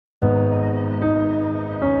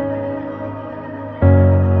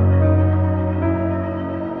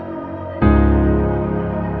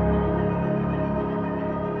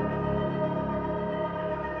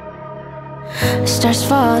Stars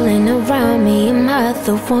falling around me, am I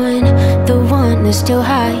the one that's still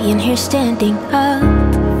high in here standing up?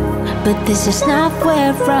 But this is not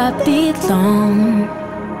where I belong.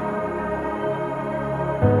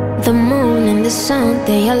 The moon and the sun,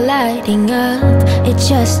 they are lighting up. It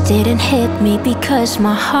just didn't hit me because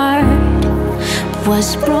my heart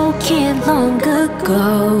was broken long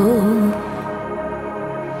ago.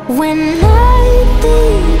 When I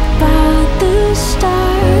think about the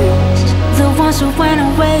stars, the ones who went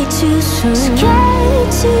away too soon,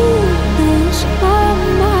 scared to lose my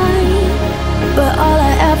mind. But all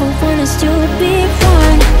I ever want is to be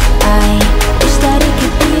one. I wish that it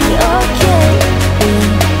could be okay.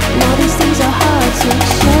 Now these things are hard to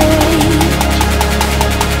change.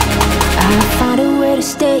 I found a way to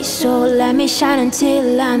stay, so let me shine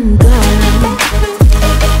until I'm gone.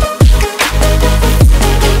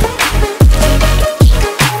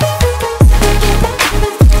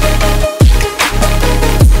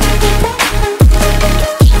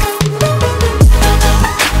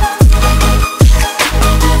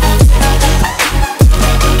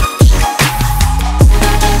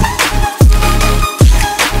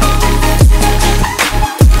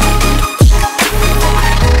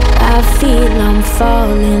 I'm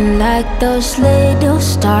falling like those little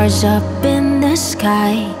stars up in the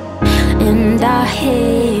sky, and I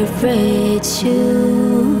hear it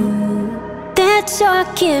too. They're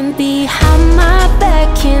talking behind my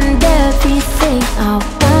back, and everything I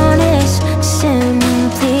want is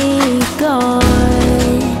simply gone.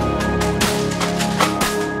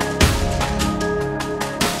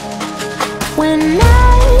 When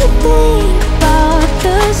I think about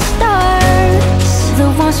the stars, the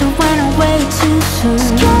ones who went away too soon,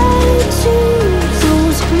 scared to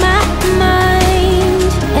lose my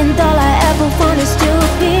mind. And all I ever want is to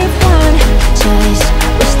be one. Just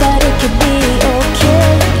wish that it could be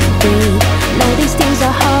okay. Now these things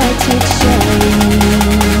are hard to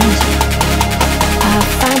change. I'll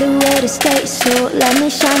find a way to stay, so let me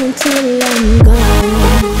shine until I'm gone.